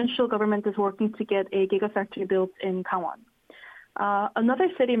the provincial government is working to get a gigafactory built in Gangwon. Another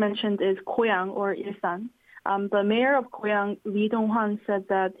city mentioned is Goyang or Ilsan. The mayor of Goyang, Lee Dong-hwan, said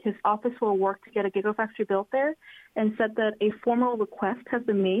that his office will work to get a gigafactory built there and said that a formal request has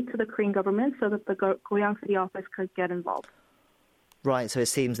been made to the Korean government so that the Goyang city office could get involved. Right, so it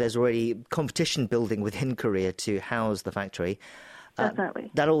seems there's already competition building within Korea to house the factory.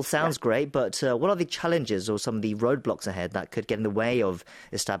 Definitely. That all sounds great, but what are the challenges or some of the roadblocks ahead that could get in the way of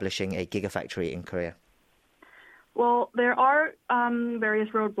establishing a gigafactory in Korea? Well, there are various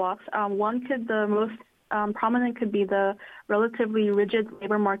roadblocks. The most prominent could be the relatively rigid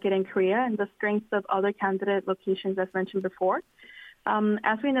labor market in Korea and the strength of other candidate locations, as mentioned before.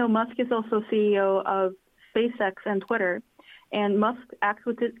 As we know, Musk is also CEO of SpaceX and Twitter, and Musk's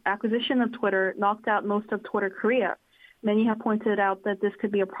acquisition of Twitter knocked out most of Twitter Korea. Many have pointed out that this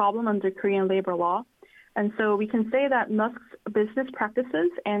could be a problem under Korean labor law. And so we can say that Musk's business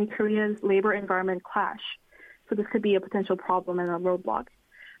practices and Korea's labor environment clash. So this could be a potential problem and a roadblock.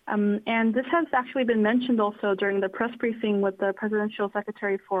 And this has actually been mentioned also during the press briefing with the Presidential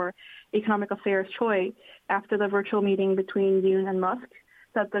Secretary for Economic Affairs, Choi, after the virtual meeting between Yoon and Musk,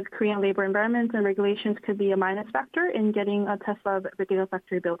 that the Korean labor environment and regulations could be a minus factor in getting a Tesla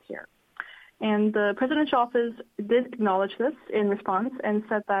gigafactory built here. And the presidential office did acknowledge this in response and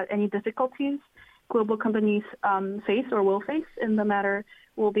said that any difficulties global companies face or will face in the matter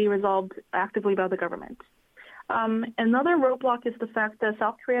will be resolved actively by the government. Another roadblock is the fact that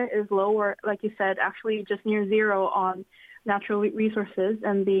South Korea is low, or like you said, actually just near zero on natural resources,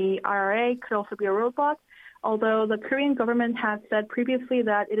 and the IRA could also be a roadblock. although the Korean government has said previously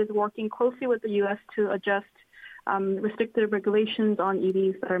that it is working closely with the U.S. to adjust restrictive regulations on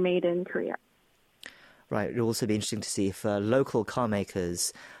EVs that are made in Korea. Right. It will also be interesting to see if local car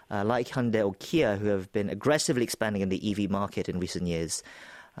makers like Hyundai or Kia, who have been aggressively expanding in the EV market in recent years,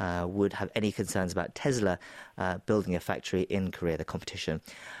 would have any concerns about Tesla building a factory in Korea, the competition.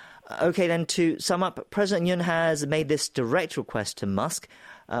 Okay, then to sum up, President Yoon has made this direct request to Musk.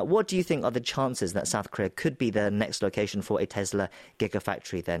 What do you think are the chances that South Korea could be the next location for a Tesla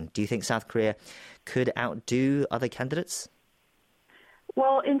gigafactory then? Do you think South Korea could outdo other candidates?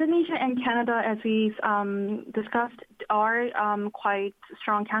 Well, Indonesia and Canada, as we've discussed, are quite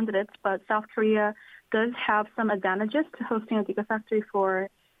strong candidates, but South Korea does have some advantages to hosting a gigafactory for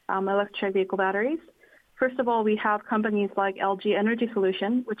electric vehicle batteries. First of all, we have companies like LG Energy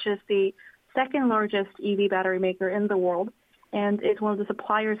Solution, which is the second largest EV battery maker in the world, and is one of the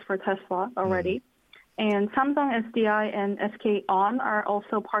suppliers for Tesla already. And Samsung SDI and SK On are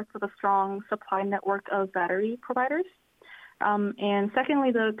also parts of a strong supply network of battery providers. And secondly,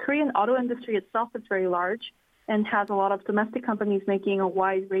 the Korean auto industry itself is very large and has a lot of domestic companies making a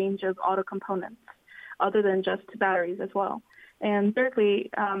wide range of auto components, other than just batteries as well. And thirdly,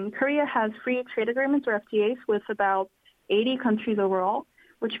 Korea has free trade agreements or FTAs with about 80 countries overall,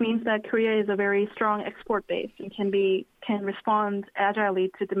 which means that Korea is a very strong export base and can respond agilely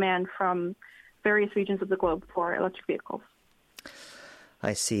to demand from various regions of the globe for electric vehicles.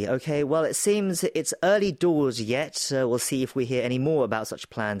 I see. Okay, well, it seems it's early doors yet. We'll see if we hear any more about such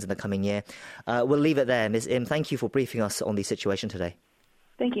plans in the coming year. We'll leave it there. Ms. Im, thank you for briefing us on the situation today.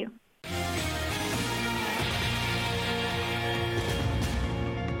 Thank you.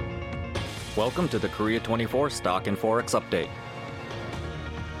 Welcome to the Korea 24 Stock and Forex Update.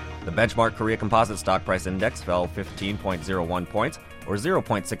 The benchmark Korea Composite Stock Price Index fell 15.01 points, or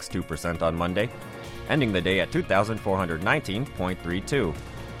 0.62% on Monday, ending the day at 2,419.32.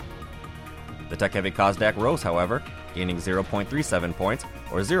 The tech-heavy Kosdaq rose, however, gaining 0.37 points,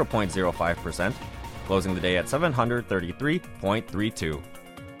 or 0.05%, closing the day at 733.32.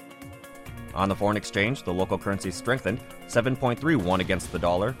 On the foreign exchange, the local currency strengthened 7.31 against the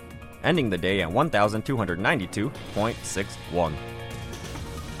dollar, ending the day at 1,292.61.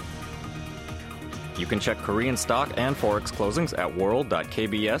 You can check Korean stock and forex closings at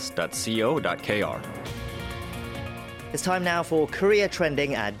world.kbs.co.kr. It's time now for Korea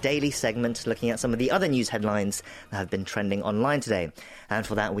Trending, our daily segment looking at some of the other news headlines that have been trending online today. And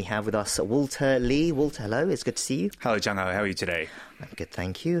for that, we have with us Walter Lee. Walter, hello. It's good to see you. Hello, Jang-ho. How are you today? I'm good,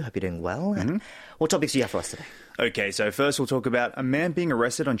 thank you. Hope you're doing well. Mm-hmm. What topics do you have for us today? Okay, so first we'll talk about a man being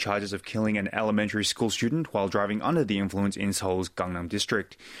arrested on charges of killing an elementary school student while driving under the influence in Seoul's Gangnam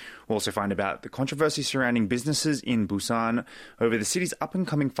district. We'll also find about the controversy surrounding businesses in Busan over the city's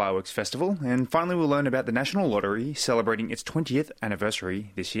up-and-coming fireworks festival. And finally, we'll learn about the National Lottery celebrating its 20th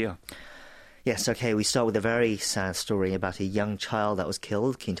anniversary this year. Yes, okay, we start with a very sad story about a young child that was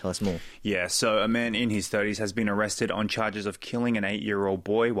killed. Can you tell us more? Yeah, so a man in his 30s has been arrested on charges of killing an 8-year-old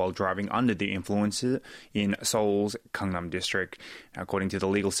boy while driving under the influence in Seoul's Gangnam district. According to the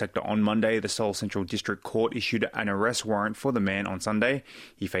legal sector on Monday, the Seoul Central District Court issued an arrest warrant for the man on Sunday.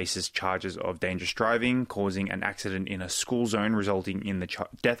 He faces charges of dangerous driving, causing an accident in a school zone resulting in the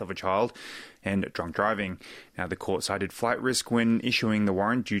death of a child, and drunk driving. Now, the court cited flight risk when issuing the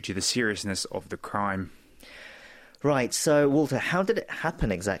warrant due to the seriousness of the crime. Right, so Walter, how did it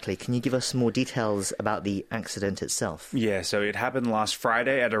happen exactly? Can you give us more details about the accident itself? Yeah, so it happened last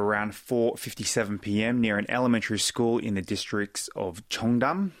Friday at around 4:57 p.m. near an elementary school in the districts of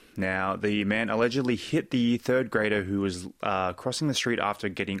Cheongdam. Now, the man allegedly hit the third grader who was crossing the street after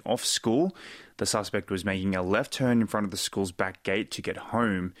getting off school. The suspect was making a left turn in front of the school's back gate to get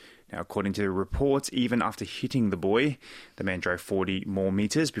home. Now, according to the reports, even after hitting the boy, the man drove 40 more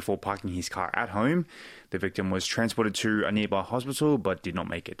meters before parking his car at home. The victim was transported to a nearby hospital but did not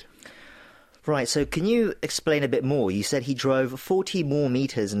make it. Right, so can you explain a bit more? You said he drove 40 more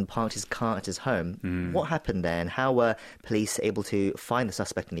meters and parked his car at his home. What happened there, and how were police able to find the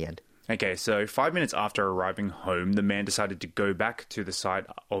suspect in the end? Okay, so 5 minutes after arriving home, the man decided to go back to the site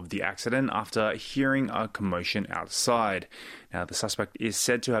of the accident after hearing a commotion outside. Now, the suspect is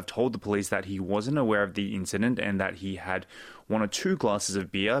said to have told the police that he wasn't aware of the incident and that he had 1 or 2 glasses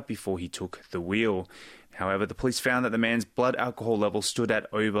of beer before he took the wheel. However, the police found that the man's blood alcohol level stood at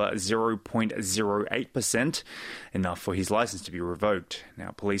over 0.08%, enough for his license to be revoked.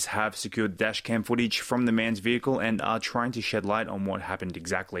 Now, police have secured dashcam footage from the man's vehicle and are trying to shed light on what happened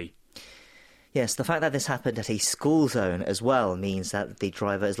exactly. Yes, the fact that this happened at a school zone as well means that the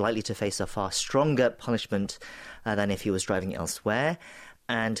driver is likely to face a far stronger punishment than if he was driving elsewhere.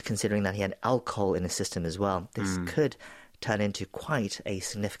 and considering that he had alcohol in his system as well, this could turn into quite a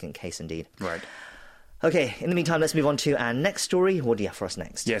significant case indeed. Right. Okay, in the meantime, let's move on to our next story. What do you have for us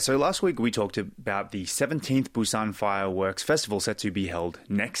next? Yeah, so last week we talked about the 17th Busan Fireworks Festival set to be held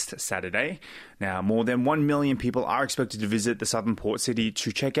next Saturday. Now, more than 1 million people are expected to visit the southern port city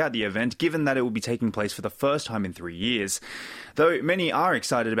to check out the event, given that it will be taking place for the first time in 3 years. Though many are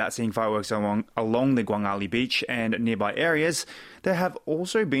excited about seeing fireworks along the Gwangali beach and nearby areas, there have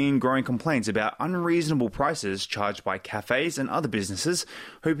also been growing complaints about unreasonable prices charged by cafes and other businesses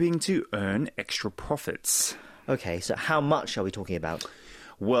hoping to earn extra profits. Okay, so how much are we talking about?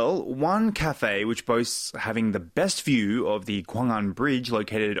 Well, one cafe which boasts having the best view of the Gwangan Bridge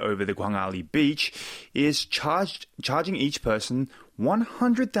located over the Gwangali beach is charging each person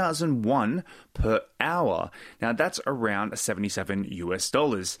 100,000 won per hour. Now, that's around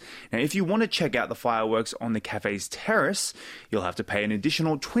 $77. Now, if you want to check out the fireworks on the cafe's terrace, you'll have to pay an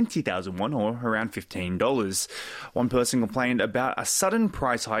additional 20,000 won, or around $15. One person complained about a sudden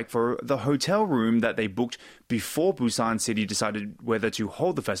price hike for the hotel room that they booked before Busan City decided whether to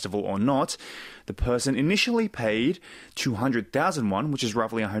hold the festival or not. The person initially paid 200,000 won, which is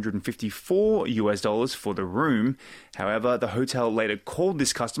roughly $154 for the room. However, the hotel later called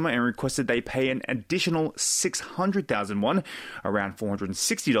this customer and requested they pay an additional 600,000 won, around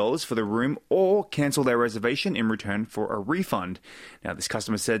 $460 for the room, or cancel their reservation in return for a refund. Now, this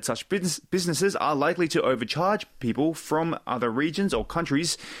customer said such businesses are likely to overcharge people from other regions or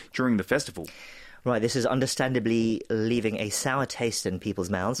countries during the festival. Right, this is understandably leaving a sour taste in people's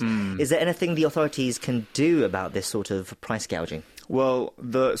mouths. Is there anything the authorities can do about this sort of price gouging? Well,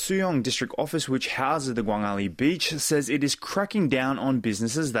 the Suyong District Office, which houses the Gwangali Beach, says it is cracking down on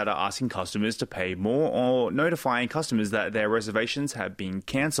businesses that are asking customers to pay more or notifying customers that their reservations have been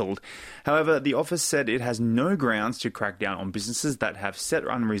cancelled. However, the office said it has no grounds to crack down on businesses that have set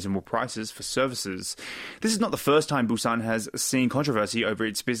unreasonable prices for services. This is not the first time Busan has seen controversy over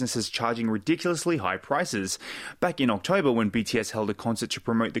its businesses charging ridiculously high prices. Back in October, when BTS held a concert to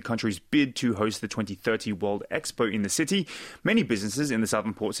promote the country's bid to host the 2030 World Expo in the city, many businesses in the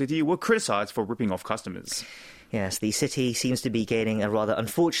southern port city were criticised for ripping off customers. Yes, the city seems to be gaining a rather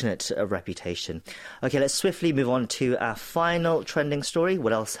unfortunate reputation. Okay, let's swiftly move on to our final trending story.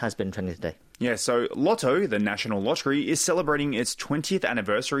 What else has been trending today? Yeah, so Lotto, the national lottery, is celebrating its 20th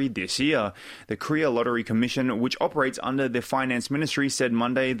anniversary this year. The Korea Lottery Commission, which operates under the Finance Ministry, said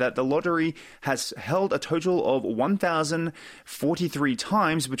Monday that the lottery has held a total of 1,043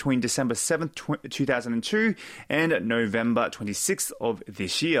 times between December 7th, 2002 and November 26th of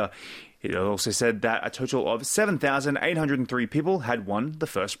this year. It also said that a total of 7,803 people had won the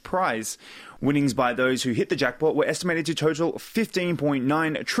first prize. Winnings by those who hit the jackpot were estimated to total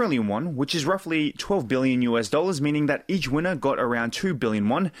 15.9 trillion won, which is roughly $12 billion, meaning that each winner got around 2 billion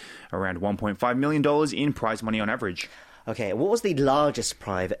won, around $1.5 million in prize money on average. Okay, what was the largest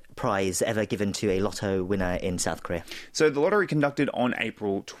prize ever given to a lotto winner in South Korea? So the lottery conducted on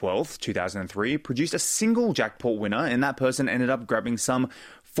April 12th, 2003, produced a single jackpot winner, and that person ended up grabbing some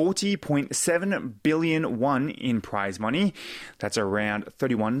 40.7 billion won in prize money. That's around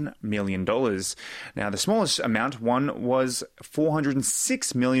 $31 million. Now, the smallest amount won was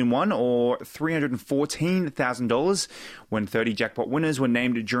 406 million won, or $314,000, when 30 jackpot winners were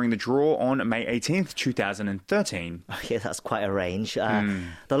named during the draw on May 18th, 2013. Okay, that's quite a range. The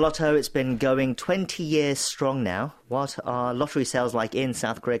lotto, it's been going 20 years strong now. What are lottery sales like in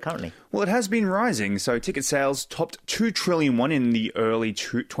South Korea currently? Well, it has been rising. So ticket sales topped 2 trillion won in the early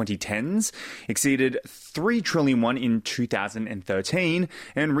 2010s, exceeded 3 trillion won in 2013,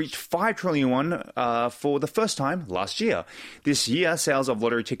 and reached 5 trillion won for the first time last year. This year, sales of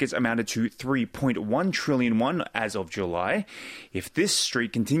lottery tickets amounted to 3.1 trillion won as of July. If this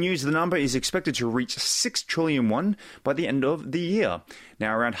streak continues, the number is expected to reach 6 trillion won by the end of the year.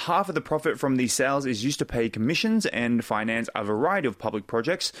 Now, around half of the profit from these sales is used to pay commissions and finance a variety of public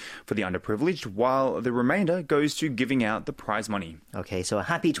projects for the underprivileged, while the remainder goes to giving out the prize money. Okay, so a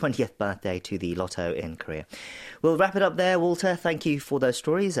happy 20th birthday to the lotto in Korea. We'll wrap it up there, Walter. Thank you for those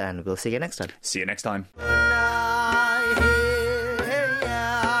stories, and we'll see you next time. See you next time.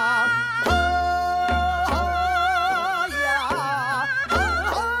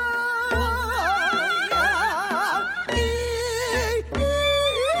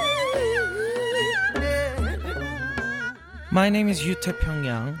 My name is Yoo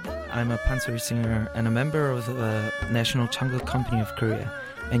Tae-pyongyang. I'm a pansori singer and a member of the National Changguk Company of Korea.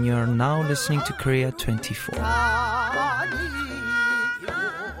 And you are now listening to Korea 24.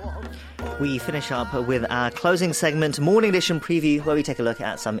 We finish up with our closing segment, Morning Edition Preview, where we take a look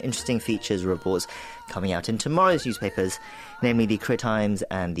at some interesting features reports coming out in tomorrow's newspapers, namely the Korea Times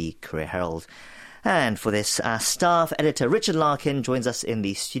and the Korea Herald. And for this, our staff editor Richard Larkin joins us in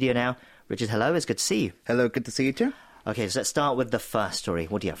the studio now. Richard, hello, it's good to see you. Hello, good to see you too. Okay, so let's start with the first story.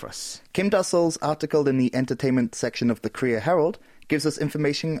 What do you have for us? Kim Da-seol's article in the entertainment section of the Korea Herald gives us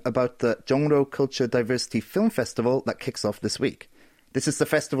information about the Jongro Culture Diversity Film Festival that kicks off this week. This is the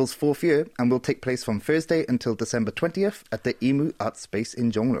festival's 4th year and will take place from Thursday until December 20th at the Imu Art Space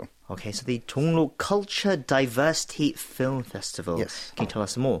in Jongro. Okay, so the Jongro Culture Diversity Film Festival. Yes. Can you tell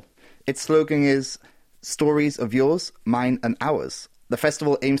us more? Its slogan is Stories of Yours, Mine and Ours. The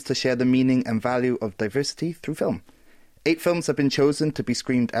festival aims to share the meaning and value of diversity through film. 8 films have been chosen to be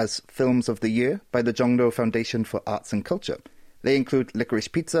screened as Films of the Year by the Jongro Foundation for Arts and Culture. They include Licorice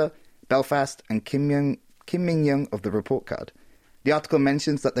Pizza, Belfast, and Kim Min-young of The Report Card. The article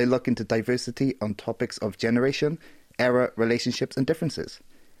mentions that they look into diversity on topics of generation, era, relationships, and differences.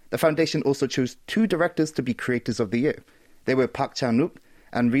 The foundation also chose 2 directors to be Creators of the Year. They were Park Chan-wook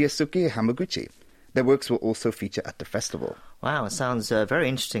and Ryosuke Hamaguchi. Their works will also feature at the festival. Wow, it sounds very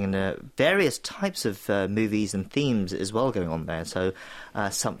interesting, and various types of movies and themes as well going on there. So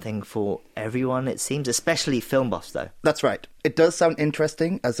something for everyone, it seems, especially film buffs, though. That's right. It does sound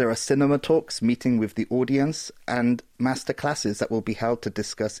interesting, as there are cinema talks, meeting with the audience, and master classes that will be held to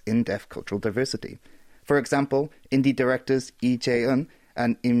discuss in-depth cultural diversity. For example, indie directors Lee Jae-eun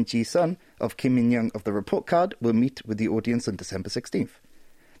and Im Ji-sun of Kim Min-young of The Report Card will meet with the audience on December 16th.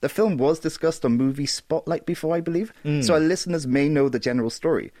 The film was discussed on Movie Spotlight before, I believe, so our listeners may know the general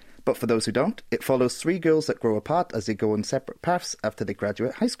story. But for those who don't, it follows 3 girls that grow apart as they go on separate paths after they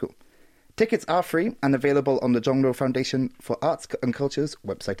graduate high school. Tickets are free and available on the Jongro Foundation for Arts and Culture's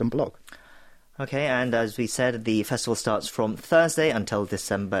website and blog. Okay, and as we said, the festival starts from Thursday until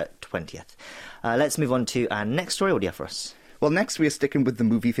December 20th. Let's move on to our next story. What do you have for us? Well, next we are sticking with the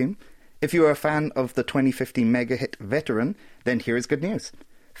movie theme. If you are a fan of the 2015 mega hit Veteran, then here is good news.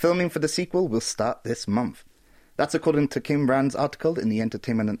 Filming for the sequel will start this month. That's according to Kim Rand's article in the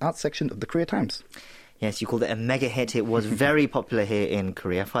Entertainment and Arts section of the Korea Times. Yes, you called it a mega hit. It was very popular here in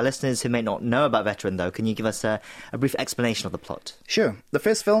Korea. For our listeners who may not know about Veteran, though, can you give us a brief explanation of the plot? Sure. The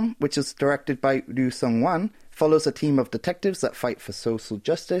first film, which is directed by Ryu Sung-wan, follows a team of detectives that fight for social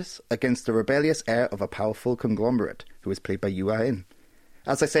justice against the rebellious heir of a powerful conglomerate, who is played by Yoo Ah-in.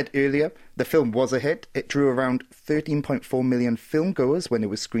 As I said earlier, the film was a hit. It drew around 13.4 million filmgoers when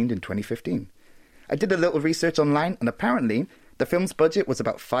it was screened in 2015. I did a little research online, and apparently the film's budget was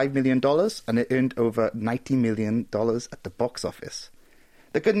about $5 million, and it earned over $90 million at the box office.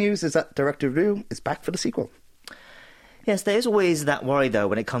 The good news is that director Ryu is back for the sequel. Yes, there is always that worry, though,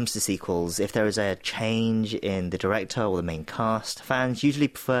 when it comes to sequels. If there is a change in the director or the main cast, fans usually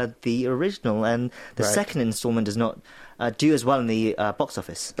prefer the original, and the second installment does not do as well in the box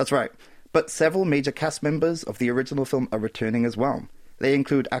office. That's right. But several major cast members of the original film are returning as well. They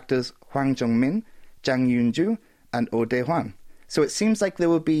include actors Hwang Jung-min, Jang Yoon-ju, and Oh Dae-hwan. So it seems like there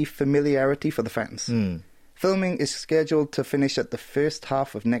will be familiarity for the fans. Filming is scheduled to finish at the first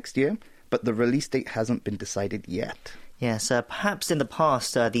half of next year, but the release date hasn't been decided yet. Yes, perhaps in the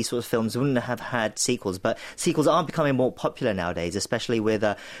past these sorts of films wouldn't have had sequels, but sequels are becoming more popular nowadays, especially with,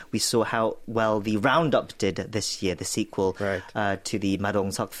 we saw how well the Roundup did this year, the sequel to the Ma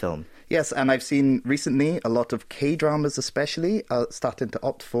Dong-seok film. Yes, and I've seen recently a lot of K-dramas especially starting to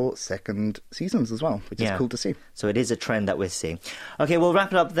opt for second seasons as well, which is cool to see. So it is a trend that we're seeing. Okay, we'll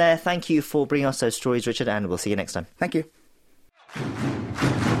wrap it up there. Thank you for bringing us those stories, Richard, and we'll see you next time. Thank you.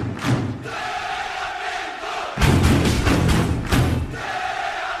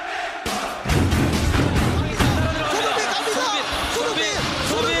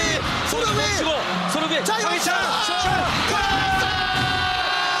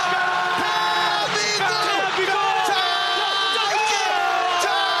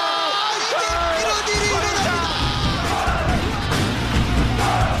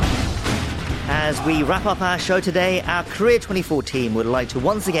 As we wrap up our show today, our Korea 24 team would like to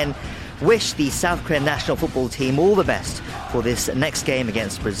once again wish the South Korean national football team all the best for this next game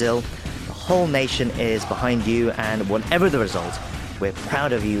against Brazil. The whole nation is behind you, and whatever the result, we're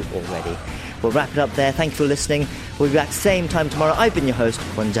proud of you already. We'll wrap it up there. Thank you for listening. We'll be back same time tomorrow. I've been your host,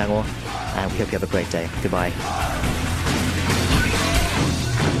 Kwon Jang-ho, and we hope you have a great day. Goodbye.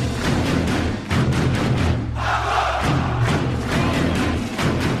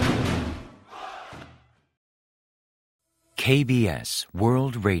 KBS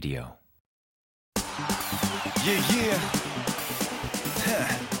World Radio. Yeah.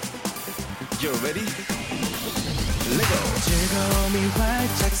 You ready? Let go. 즐거움이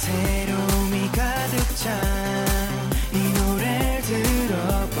활짝 새로운 참